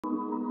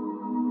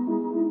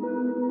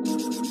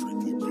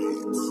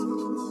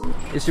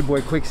It's your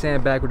boy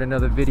Quicksand back with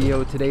another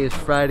video. Today is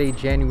Friday,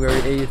 January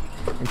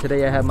 8th, and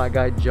today I have my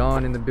guy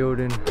John in the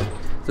building.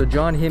 So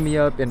John hit me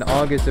up in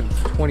August of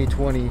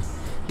 2020.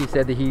 He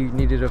said that he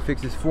needed to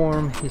fix his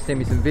form. He sent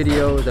me some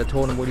videos. I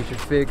told him what he should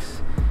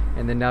fix,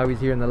 and then now he's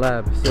here in the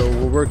lab. So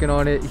we're working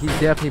on it. He's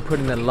definitely put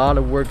in a lot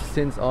of work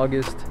since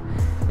August,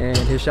 and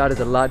his shot is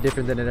a lot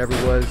different than it ever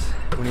was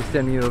when he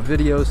sent me those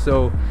videos.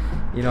 So,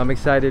 you know, I'm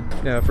excited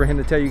for him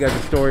to tell you guys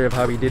the story of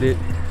how he did it,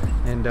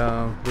 and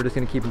we're just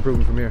gonna keep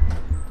improving from here.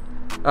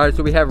 All right,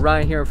 so we have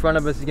Ryan here in front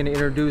of us. He's gonna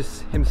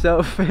introduce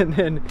himself, and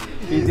then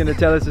he's gonna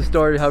tell us the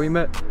story how we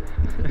met.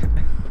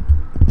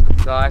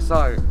 So I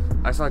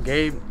saw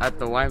Gabe at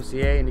the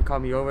YMCA, and he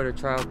called me over to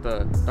try out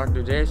the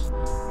Dr. Dish,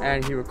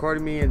 and he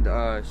recorded me and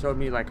showed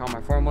me like how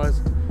my form was.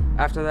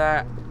 After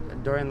that,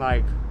 during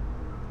like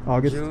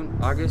August,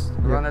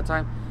 around that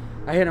time,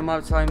 I hit him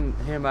up telling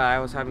him I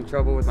was having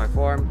trouble with my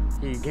form.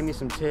 He gave me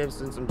some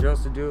tips and some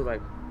drills to do, like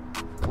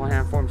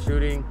one-hand form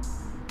shooting.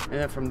 And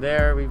then from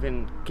there, we've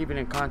been keeping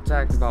in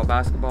contact about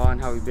basketball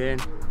and how we've been.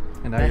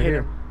 And now you're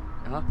here.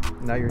 Huh?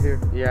 Now you're here.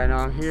 Yeah, no,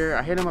 I'm here.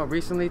 I hit him up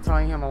recently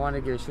telling him I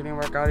wanted to get a shooting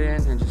workout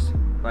in and just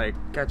like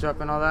catch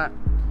up and all that.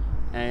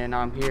 And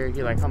now I'm here.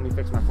 He like helped me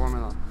fix my form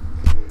and all.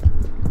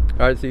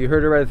 All right, so you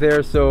heard it right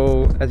there.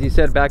 So as he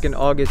said, back in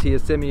August, he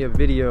had sent me a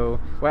video.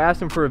 Well, I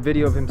asked him for a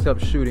video of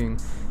himself shooting,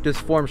 just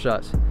form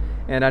shots.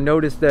 And I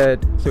noticed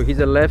that, so he's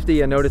a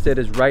lefty, I noticed that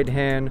his right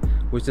hand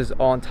was just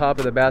on top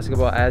of the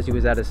basketball as he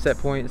was at a set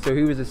point. So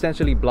he was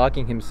essentially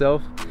blocking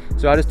himself.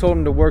 So I just told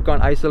him to work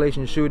on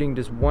isolation shooting,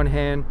 just one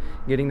hand,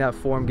 getting that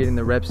form, getting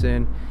the reps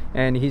in.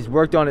 And he's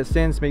worked on it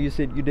since. Maybe you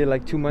said you did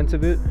like 2 months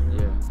of it?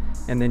 Yeah.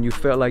 And then you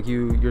felt like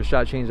your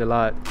shot changed a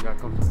lot. Got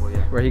comfortable, yeah.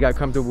 Where he got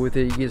comfortable with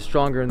it. You get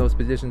stronger in those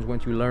positions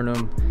once you learn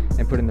them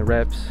and put in the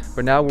reps.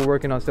 But now we're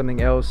working on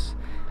something else.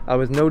 I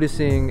was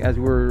noticing as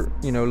we're,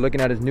 you know,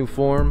 looking at his new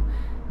form,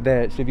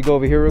 that, so if you go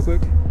over here real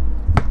quick.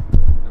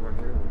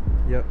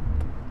 Yep.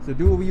 So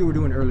do what you were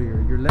doing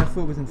earlier. Your left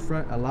foot was in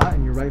front a lot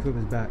and your right foot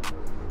was back.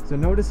 So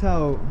notice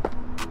how,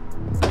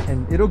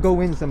 and it'll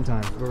go in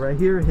sometimes, but right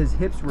here his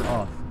hips were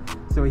off.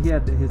 So he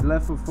had his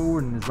left foot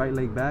forward and his right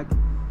leg back,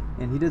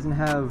 and he doesn't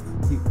have,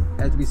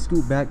 as we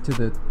scoot back to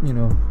the, you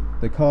know,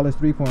 the college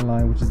three-point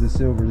line, which is the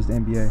silver, is the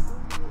NBA,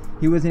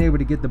 he wasn't able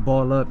to get the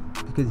ball up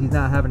because he's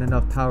not having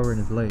enough power in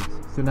his legs.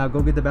 So now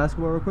go get the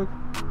basketball real quick.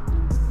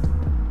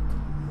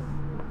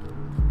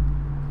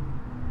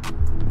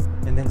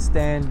 And then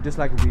stand just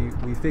like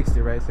we fixed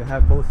it, right? So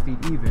have both feet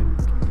even.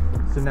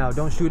 So now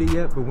don't shoot it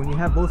yet, but when you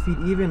have both feet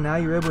even, now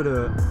you're able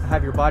to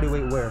have your body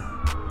weight where?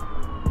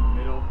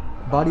 Middle.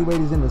 Body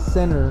weight is in the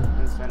center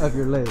of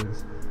your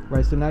legs,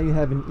 right? So now you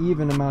have an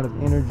even amount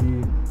of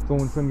energy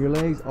going from your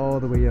legs all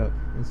the way up.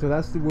 And so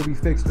that's what we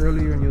fixed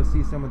earlier, and you'll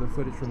see some of the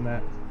footage from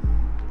that.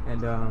 And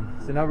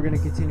so now we're gonna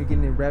continue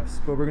getting in reps,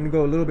 but we're gonna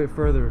go a little bit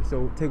further.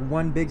 So take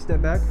one big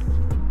step back,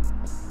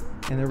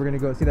 and then we're gonna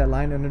go, see that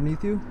line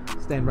underneath you?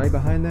 Stand right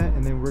behind that,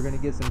 and then we're gonna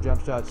get some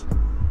jump shots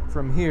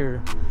from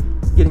here,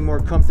 getting more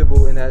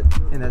comfortable in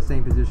that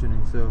same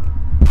positioning. So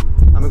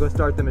I'm gonna go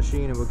start the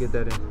machine and we'll get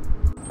that in.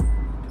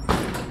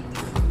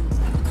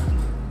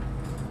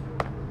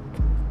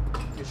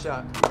 Good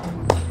shot.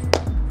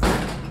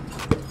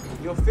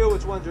 You'll feel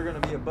which ones are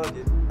gonna be a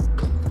bucket.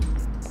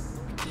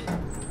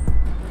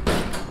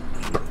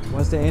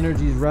 Once the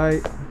energy's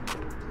right,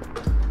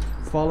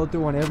 follow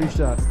through on every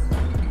shot.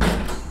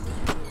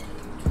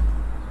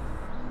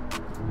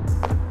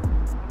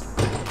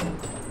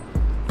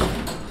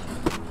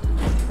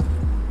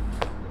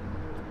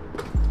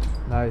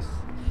 Nice.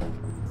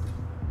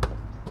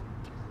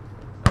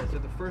 Alright, so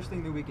the first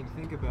thing that we can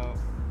think about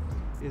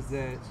is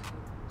that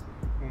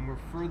when we're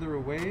further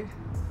away,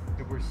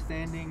 if we're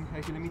standing,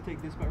 actually let me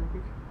take this back real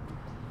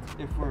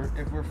quick.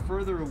 If we're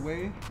further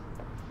away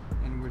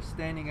and we're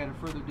standing at a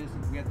further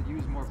distance, we have to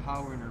use more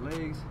power in our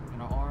legs,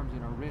 in our arms,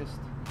 in our wrist,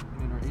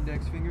 and in our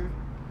index finger.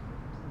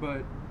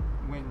 But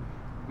when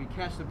we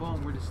catch the ball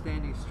and we're just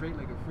standing straight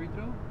like a free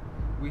throw,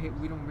 we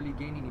don't really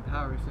gain any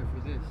power except for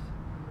this.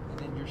 And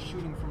then you're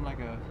shooting from like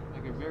a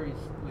very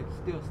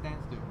still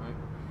standstill, right?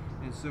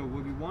 And so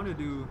what we want to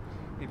do,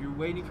 if you're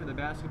waiting for the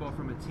basketball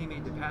from a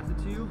teammate to pass it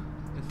to you,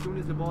 as soon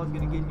as the ball is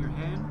going to get in your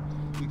hand,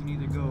 you can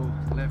either go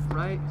left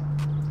right,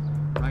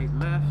 right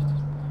left,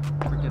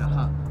 or get a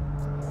hop.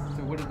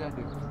 So what does that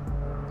do?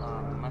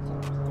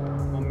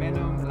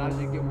 Momentum allows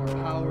you to get more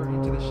power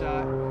into the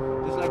shot.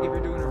 Just like if you're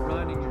doing a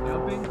run and you're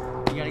jumping,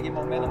 you got to get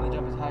momentum to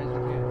jump as high as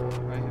you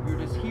can, right? If you're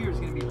just here, it's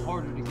going to be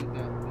harder to get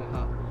that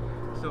hop.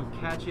 So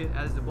catch it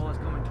as the ball is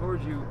coming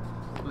towards you,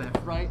 left,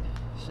 right,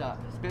 shot.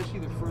 Especially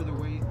the further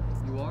away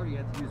you are, you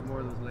have to use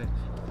more of those legs.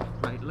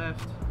 Right,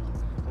 left,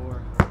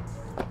 or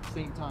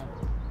same time,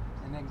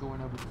 and then going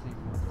up at the same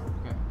point.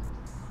 Okay.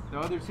 The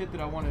other tip that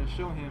I wanted to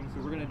show him,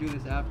 so we're gonna do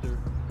this after.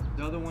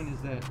 The other one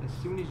is that as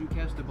soon as you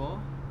catch the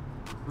ball,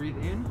 breathe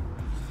in,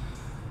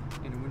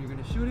 and when you're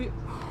gonna shoot it,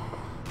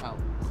 out.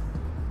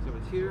 So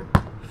it's here.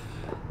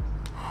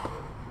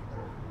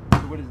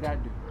 So what does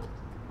that do?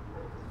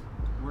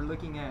 We're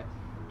looking at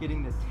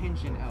getting the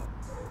tension out.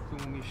 So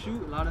when we shoot,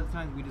 a lot of the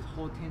times we just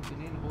hold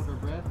tension in, hold our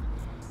breath,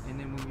 and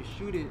then when we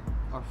shoot it,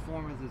 our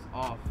form is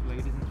off, like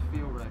it doesn't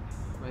feel right,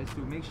 right? So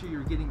make sure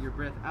you're getting your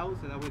breath out,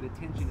 so that way the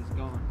tension is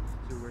gone.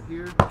 So we're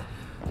here.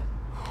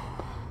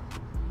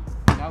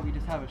 Now we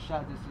just have a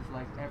shot that's just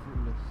like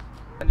effortless.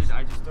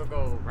 I just still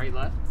go right,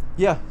 left?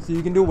 Yeah, so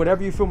you can do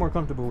whatever you feel more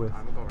comfortable with.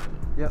 I'm gonna go right.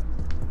 Yep.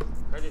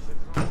 Ready to shoot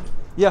this one?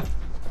 Yeah.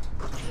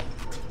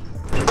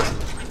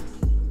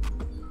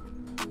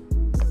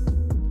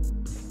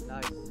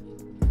 Nice.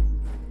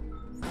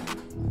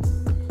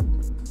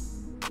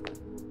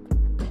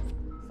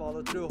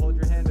 Follow through, hold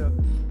your hand up.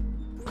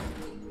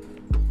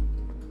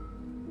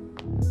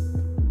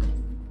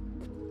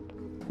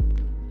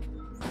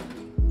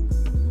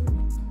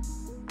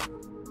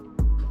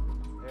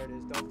 There it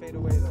is, don't fade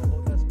away though,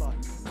 hold that spot.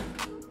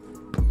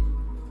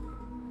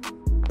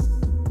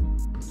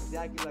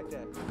 Exactly like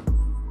that.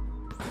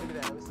 Look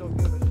at that, it was so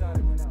good of a shot,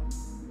 it went out.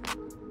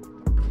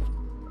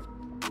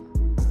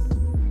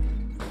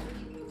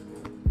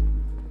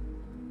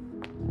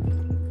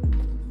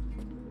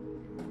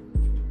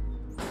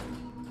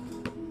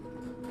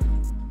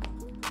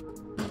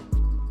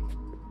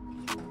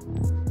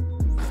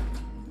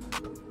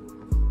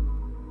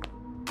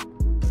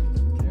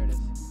 There it is.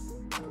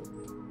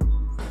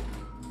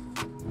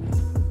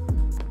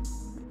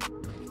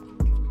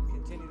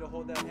 Continue to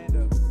hold that hand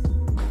up.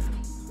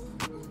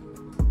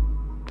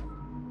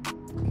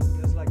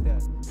 Just like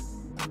that.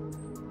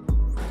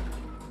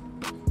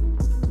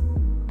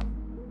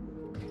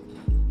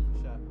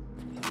 Shot.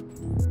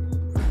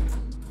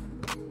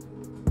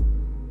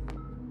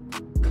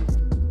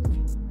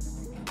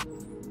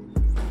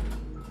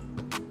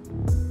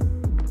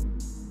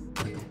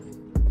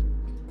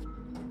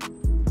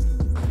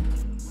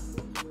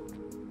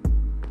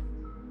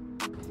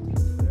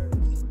 There it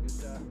is. Good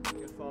shot.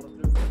 Good follow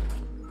through.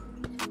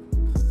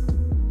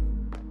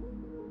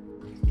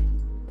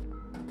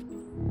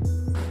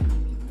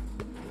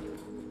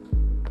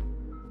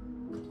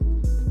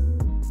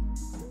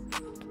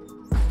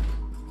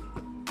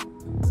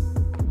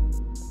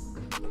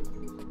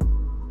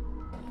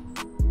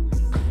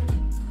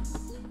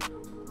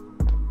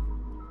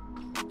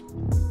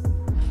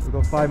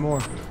 We'll go 5 more.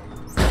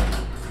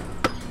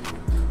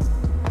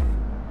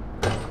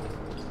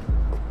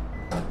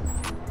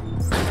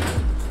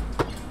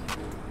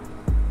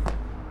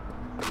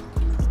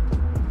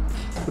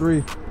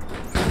 Three.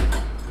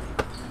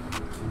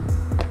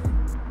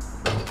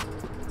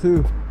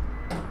 2.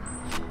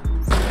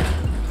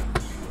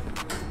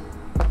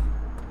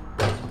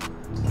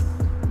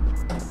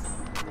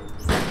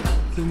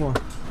 2 more.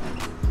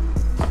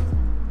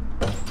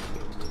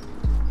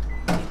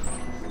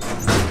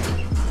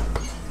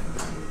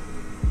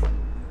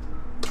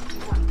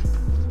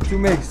 2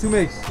 makes, 2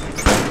 makes.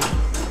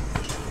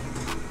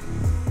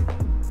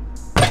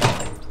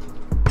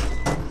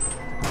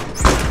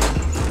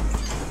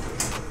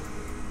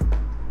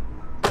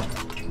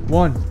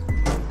 One.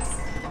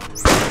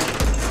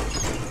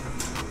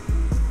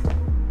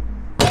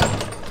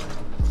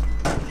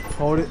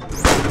 Hold it.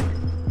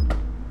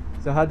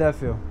 So how'd that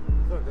feel?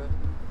 Feel good.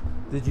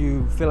 Did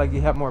you feel like you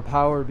had more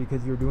power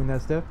because you were doing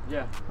that step?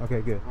 Yeah.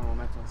 Okay, good. More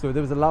momentum. So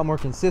there was a lot more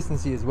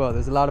consistency as well.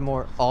 There's a lot of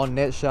more all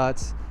net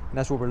shots, and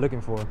that's what we're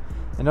looking for.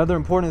 Another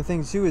important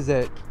thing too is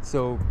that,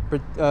 so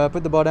put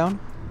the ball down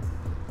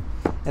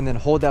and then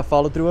hold that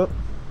follow through up.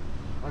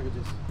 I could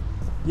just...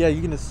 Yeah,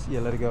 you can just, yeah,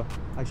 let it go.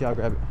 Actually, I'll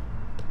grab it.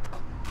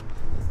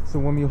 So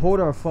when we hold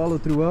our follow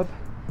through up,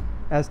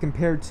 as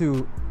compared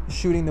to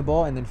shooting the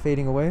ball and then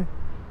fading away.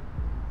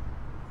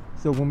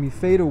 So when we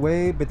fade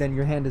away, but then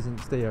your hand doesn't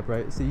stay up,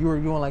 right? So you were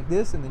going like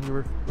this and then you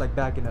were like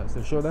backing up.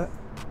 So show that.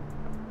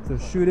 So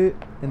shoot it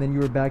and then you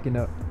were backing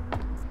up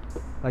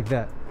like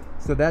that.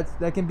 So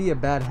that can be a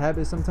bad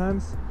habit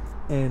sometimes.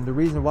 And the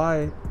reason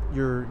why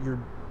you're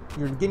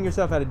getting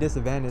yourself at a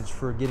disadvantage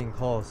for getting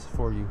calls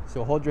for you.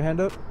 So hold your hand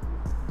up.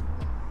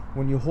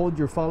 When you hold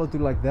your follow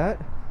through like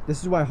that,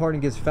 this is why Harden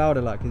gets fouled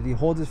a lot, because he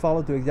holds his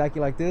follow through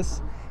exactly like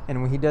this,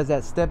 and when he does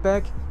that step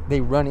back,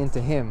 they run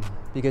into him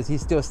because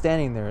he's still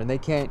standing there and they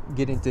can't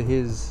get into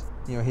his,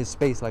 you know, his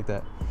space like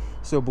that.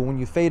 So, but when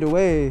you fade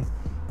away,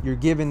 you're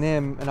giving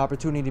them an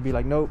opportunity to be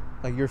like, nope,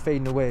 like you're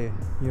fading away.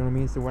 You know what I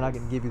mean? So we're not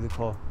going to give you the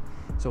call.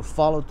 So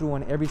follow through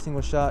on every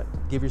single shot.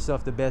 Give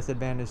yourself the best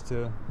advantage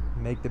to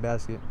make the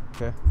basket.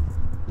 Okay.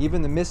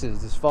 Even the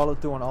misses, just follow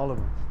through on all of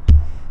them.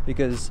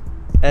 Because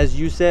as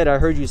you said, I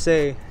heard you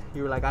say,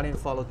 you were like, I didn't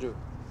follow through,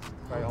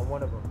 right, on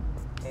one of them.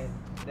 And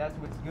that's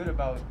what's good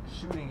about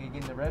shooting and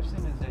getting the reps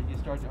in, is that you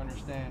start to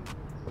understand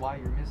why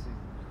you're missing.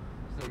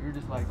 So you're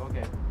just like,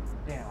 okay,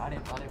 damn, I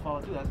didn't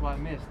follow through. That's why I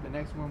missed. The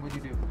next one,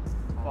 what'd you do?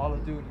 Follow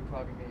through, and you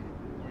probably made it,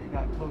 or you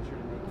got closer to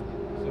making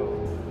it.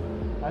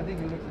 So I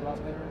think it looks a lot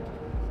better.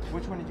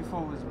 Which one did you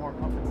feel was more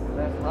comfortable?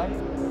 Left, right,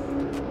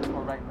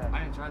 or right, left?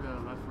 I didn't try the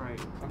left, right.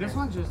 Okay. This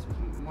one's just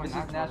more This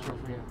is natural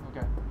for you.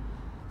 Yeah. Okay.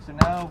 So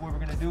now what we're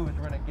gonna do is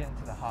we're gonna get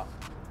into the hop.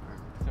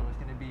 So it's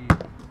gonna be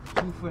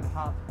 2-foot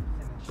hop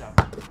and then shot.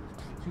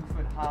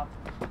 2-foot hop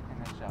and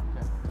then shot.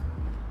 Okay.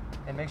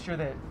 And make sure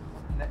that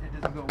it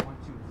doesn't go 1-2.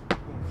 Go at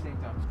the same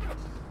time.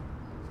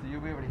 So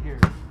you'll be able to hear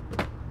it.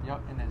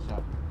 Yup, and then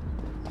shot.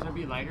 Should it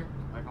be lighter?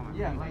 Like on my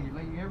Yeah, feet?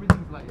 like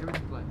everything's light.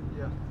 Everything's light.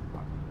 Yeah.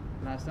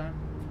 Last time.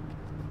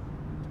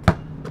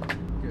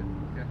 Good.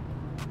 Okay.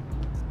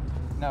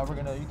 Now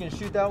you can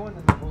shoot that one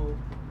and then we'll.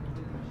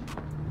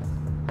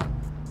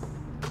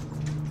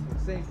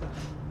 Same time.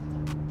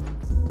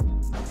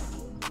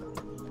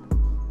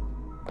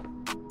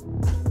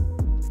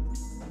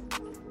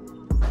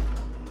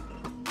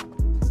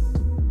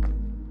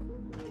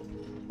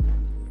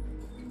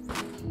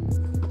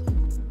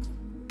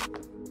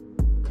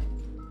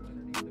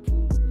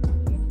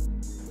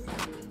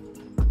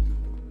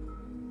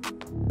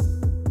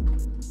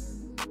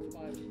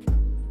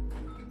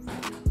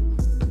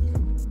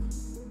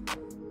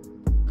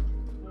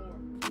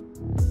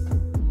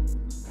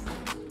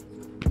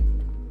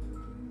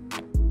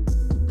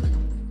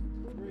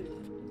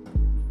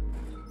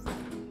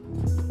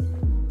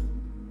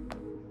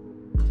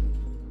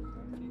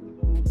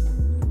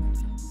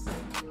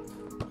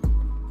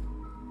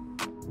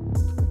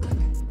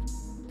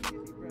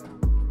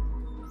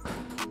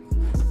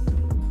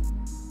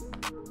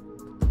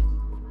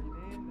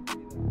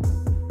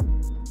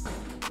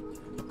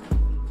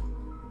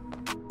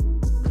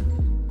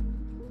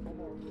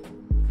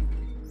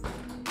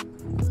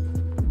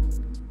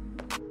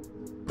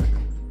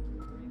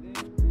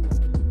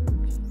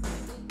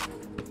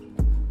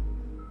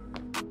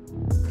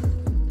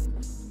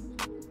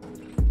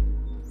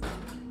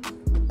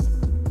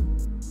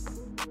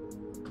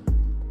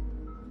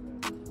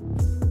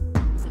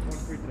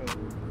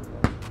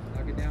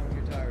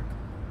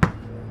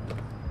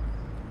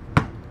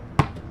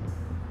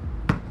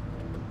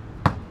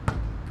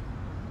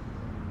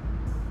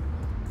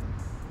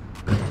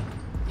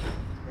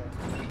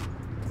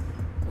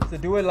 So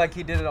do it like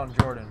he did it on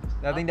Jordan.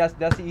 I think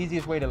that's the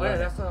easiest way to learn.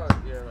 Yeah, that's how.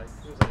 Yeah, like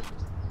he was like.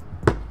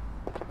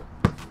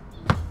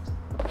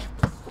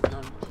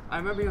 I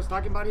remember he was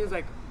talking about. He was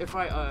like, if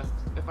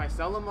I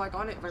sell him like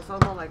on it, if I sell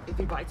him on like if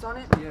he bites on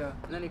it. Yeah.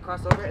 And then he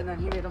crossed over, and then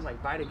he made him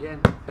like bite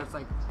again. That's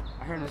like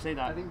I heard him say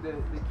that. I think the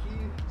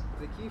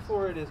key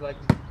for it is like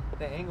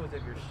the angles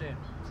of your shin.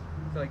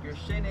 So like your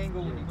shin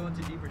angle when you go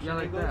into deeper shin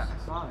like angles, that.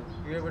 I saw it.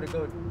 you're able to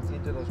go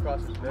into those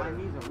crosses better. My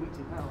knees are weak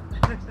as hell.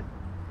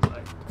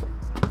 Like.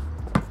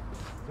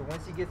 So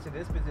once he gets to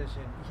this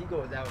position, he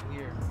goes out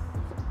here.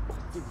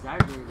 It's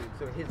exaggerated.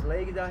 So his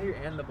leg is out here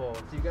and the ball.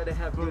 So you gotta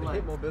have good like,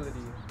 hip mobility.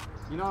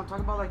 You know, I'm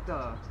talking about like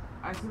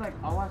I see like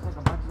I watch like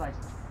a bunch of like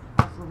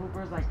basketball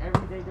hoopers like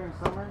every day during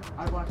summer.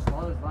 I watch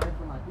Ballers Live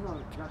from like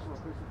Joshua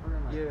Christopher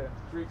and like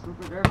Street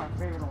Cooper. They're my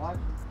favorite to watch.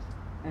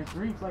 And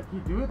Streets like he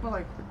do it, but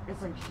like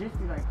it's like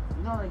shifty, like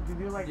like you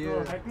do like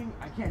the head thing.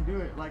 I can't do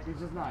it. Like it's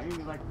just not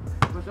easy. Like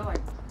but they're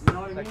like you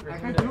know what I mean. I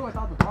can't do it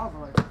without the ball,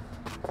 but like.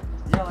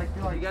 Yeah, like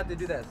you're like you got to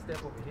do that step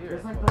over here.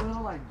 It's like the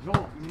little like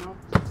jolt, you know?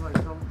 It's like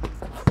so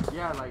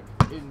yeah, like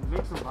it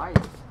makes them bite.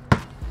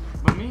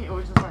 But me, it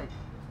was just like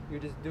you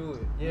just do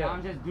it. Yeah,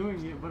 I'm just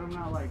doing it, but I'm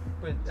not like.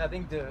 But I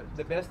think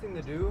the best thing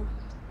to do,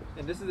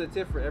 and this is a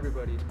tip for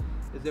everybody,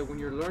 is that when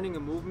you're learning a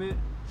movement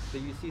that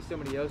you see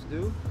somebody else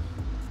do,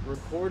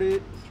 record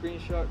it,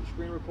 screen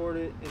record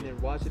it, and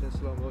then watch it in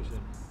slow motion,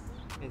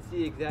 and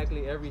see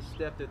exactly every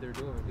step that they're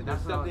doing. Because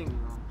there's something.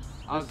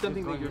 There's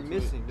something that you're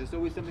missing. There's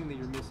always something that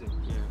you're missing.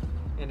 Yeah.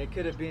 And it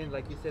could have been,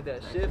 like you said,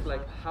 that shift.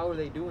 Like, how are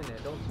they doing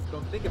that?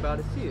 Don't think about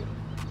it. See it.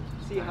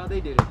 See how they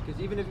did it. Because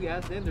even if you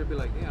ask them, they'll be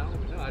like, yeah, I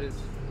don't know. I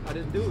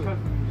just do it. So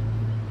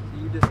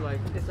you just like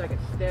it's like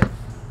a step.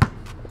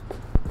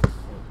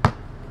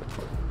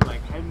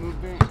 Like head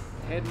movement,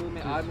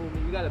 eye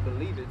movement. You gotta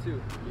believe it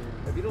too.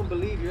 Yeah. If you don't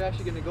believe you're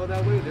actually gonna go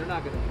that way, they're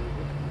not gonna believe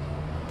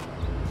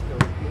it.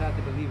 So you have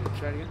to believe it.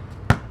 Try it again.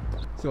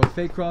 So a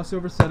fake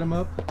crossover, set them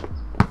up.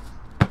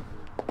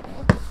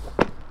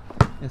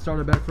 And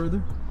start it back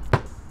further.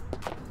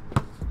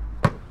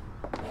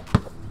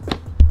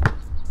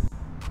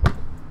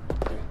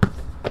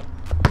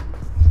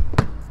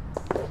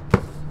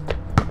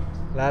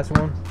 Last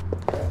one.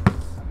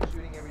 I'm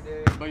shooting every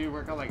day. But you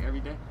work out like every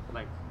day?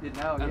 Like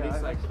now,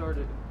 yeah, I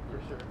started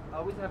for sure. I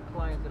always have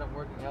clients that I'm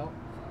working out,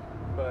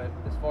 but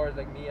as far as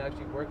like me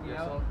actually working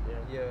out,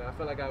 yeah, I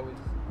feel like I was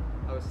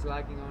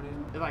slacking on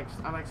it. Like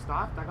I like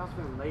stopped. Like I was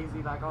feeling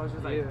lazy. Like I was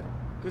just like,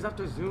 because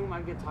after Zoom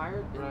I get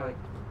tired and like.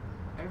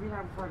 Every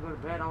night before I go to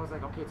bed, I was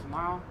like, okay,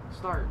 tomorrow,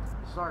 start.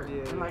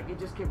 Yeah, and like it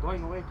just kept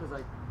going away because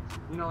like,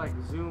 you know, like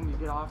Zoom, you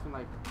get off and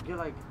like you get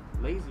like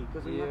lazy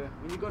because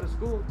when you go to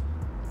school,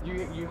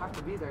 you have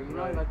to be there, you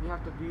know, like you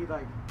have to be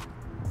like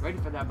ready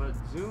for that. But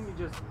Zoom, you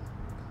just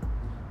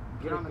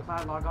get on the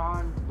class, log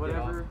on,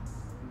 whatever,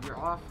 you're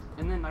off,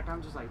 and then like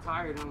I'm just like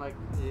tired and like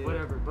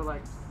whatever. But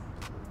like,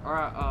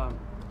 alright,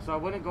 so I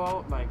wouldn't go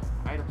out. Like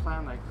I had a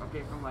plan, like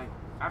okay, from like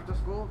after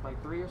school,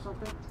 like 3 or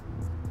something.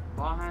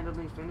 Ball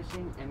handling,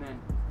 finishing, and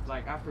then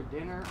like after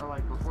dinner or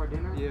like before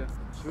dinner,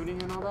 shooting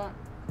and all that.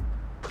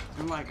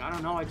 And like I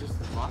don't know, I just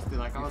lost it.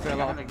 Like I was like,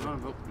 I had like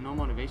no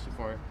motivation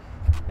for it.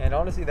 And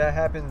honestly, that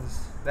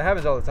happens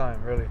all the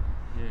time, really.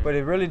 Yeah. But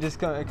it really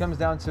just it comes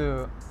down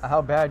to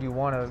how bad you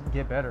want to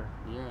get better.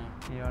 Yeah.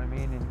 You know what I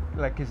mean? And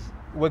like, cause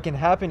what can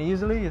happen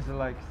easily is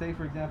like, say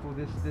for example,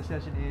 this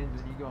session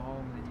ends and you go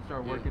home and then you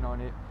start working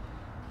on it.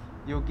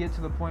 You'll get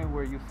to the point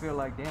where you feel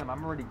like, damn,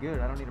 I'm already good.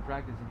 I don't need to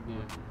practice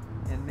anymore.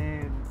 And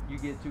then you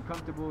get too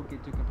comfortable,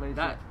 get too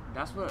complacent.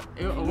 That's what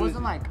it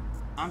wasn't like.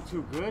 I'm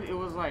too good. It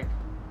was like,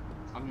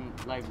 I'm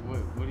like,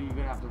 what are you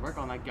gonna have to work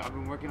on? Like, I've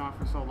been working on it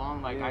for so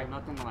long. Like, I have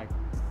nothing to like,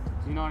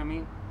 you know what I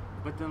mean?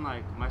 But then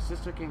like, my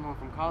sister came home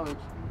from college.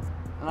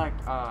 Like,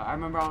 I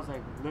remember I was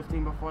like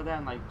lifting before that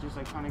and like just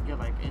like trying to get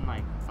like in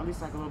like at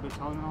least like a little bit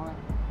taller and all that.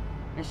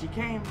 And she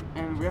came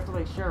and we have to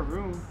like share a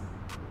room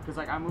because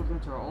like I moved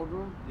into her old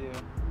room. Yeah.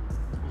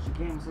 And she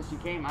came. Since she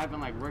came, I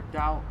haven't like worked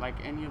out like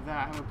any of that.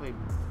 I haven't played.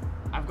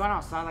 I've gone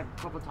outside like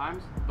a couple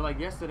times, but like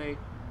yesterday,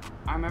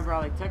 I remember I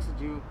like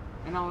texted you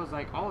and I was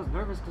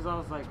nervous because I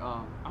was like,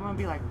 I'm gonna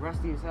be like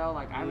rusty as hell.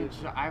 Like I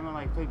haven't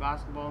like played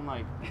basketball in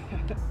like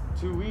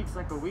 2 weeks,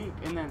 like a week.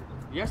 And then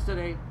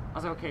yesterday, I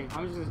was like, okay,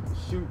 I'm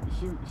just shoot.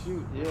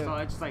 Yeah. So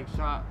I just like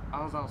shot.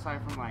 I was outside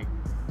from like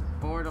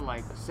 4 to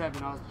like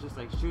 7. I was just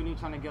like shooting,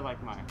 trying to get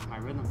like my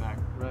rhythm back.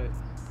 Right.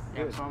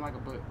 Yeah. So I'm like a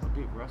bit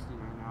rusty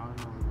right now.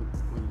 I don't know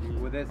what you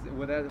need.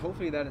 Well, that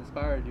hopefully that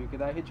inspired you,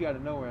 because I hit you out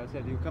of nowhere. I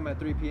said, "You come at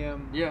 3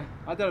 p.m." Yeah.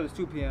 I thought it was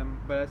 2 p.m.,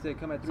 but I said,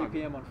 "Come at 3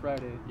 p.m. on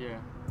Friday." Yeah.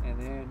 And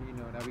then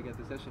now we got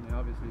the session in,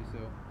 obviously. So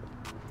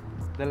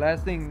the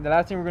last thing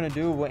we're gonna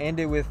do, we'll end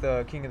it with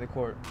King of the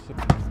Court. So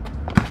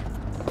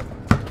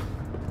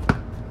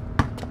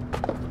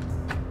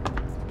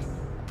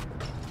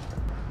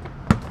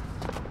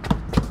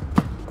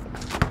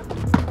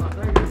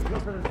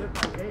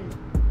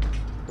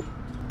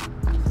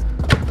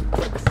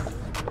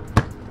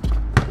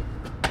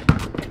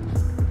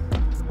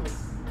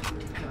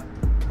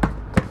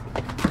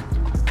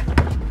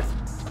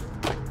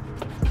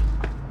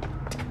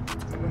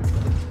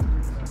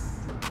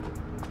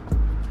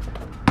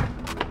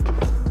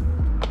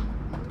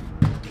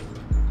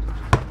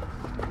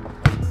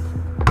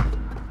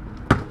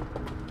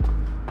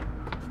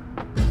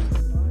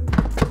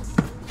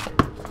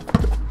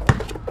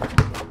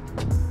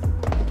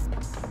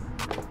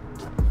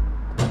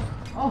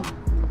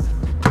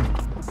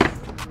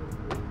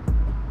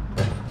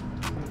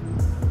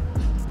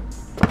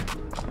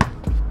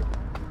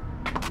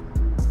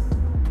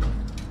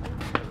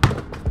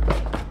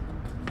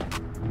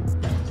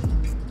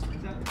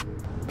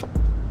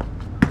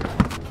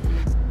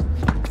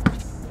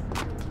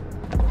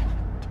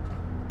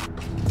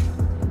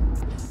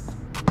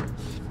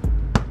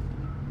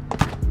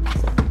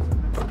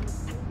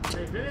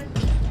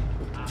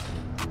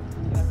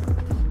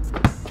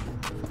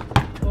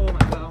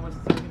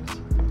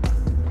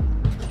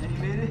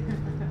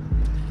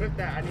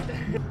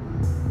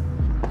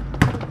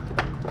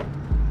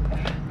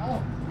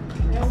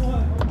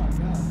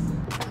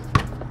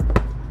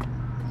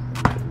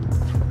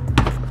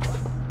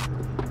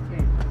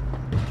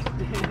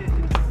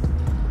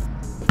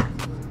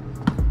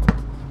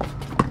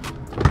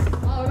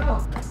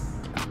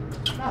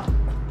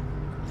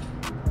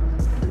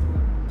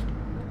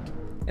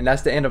And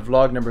that's the end of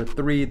vlog number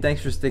 3.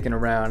 Thanks for sticking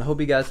around.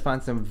 Hope you guys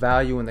find some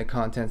value in the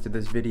contents of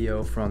this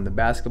video from the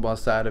basketball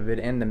side of it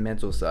and the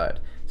mental side.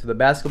 So the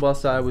basketball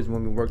side was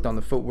when we worked on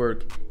the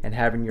footwork and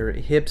having your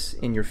hips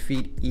and your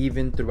feet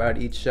even throughout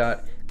each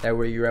shot. That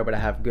way you're able to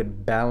have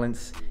good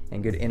balance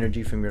and good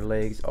energy from your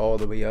legs all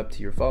the way up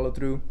to your follow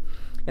through.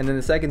 And then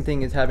the second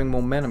thing is having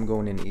momentum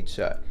going into each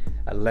shot.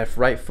 A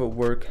left-right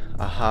footwork,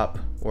 a hop,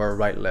 or a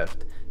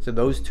right-left. So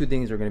those two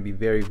things are going to be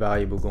very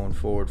valuable going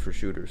forward for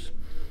shooters.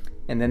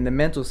 And then the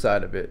mental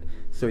side of it.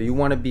 So you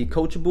want to be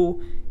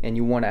coachable and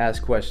you want to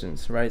ask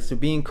questions, right? So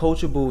being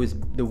coachable is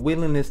the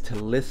willingness to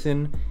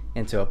listen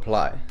and to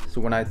apply. So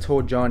when I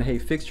told John, hey,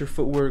 fix your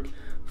footwork,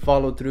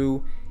 follow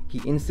through,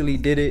 he instantly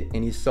did it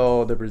and he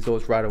saw the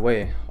results right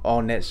away.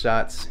 All net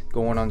shots,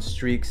 going on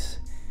streaks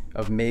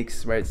of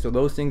makes, right? So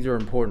those things are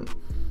important.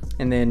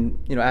 And then,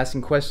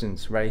 asking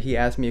questions, right? He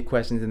asked me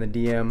questions in the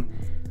DM,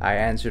 I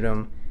answered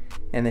him,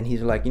 and then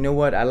he's like, you know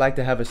what? I'd like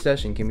to have a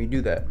session. Can we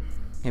do that?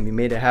 And we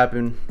made it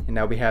happen, and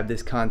now we have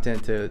this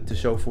content to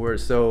show for it.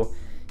 So,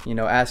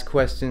 ask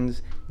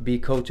questions, be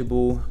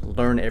coachable,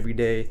 learn every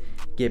day,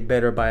 get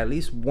better by at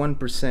least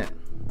 1%.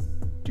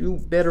 Do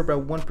better by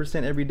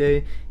 1% every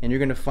day, and you're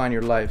gonna find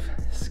your life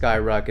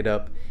skyrocket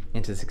up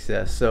into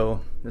success.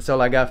 So that's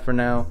all I got for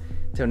now.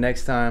 Till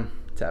next time,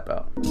 tap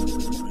out.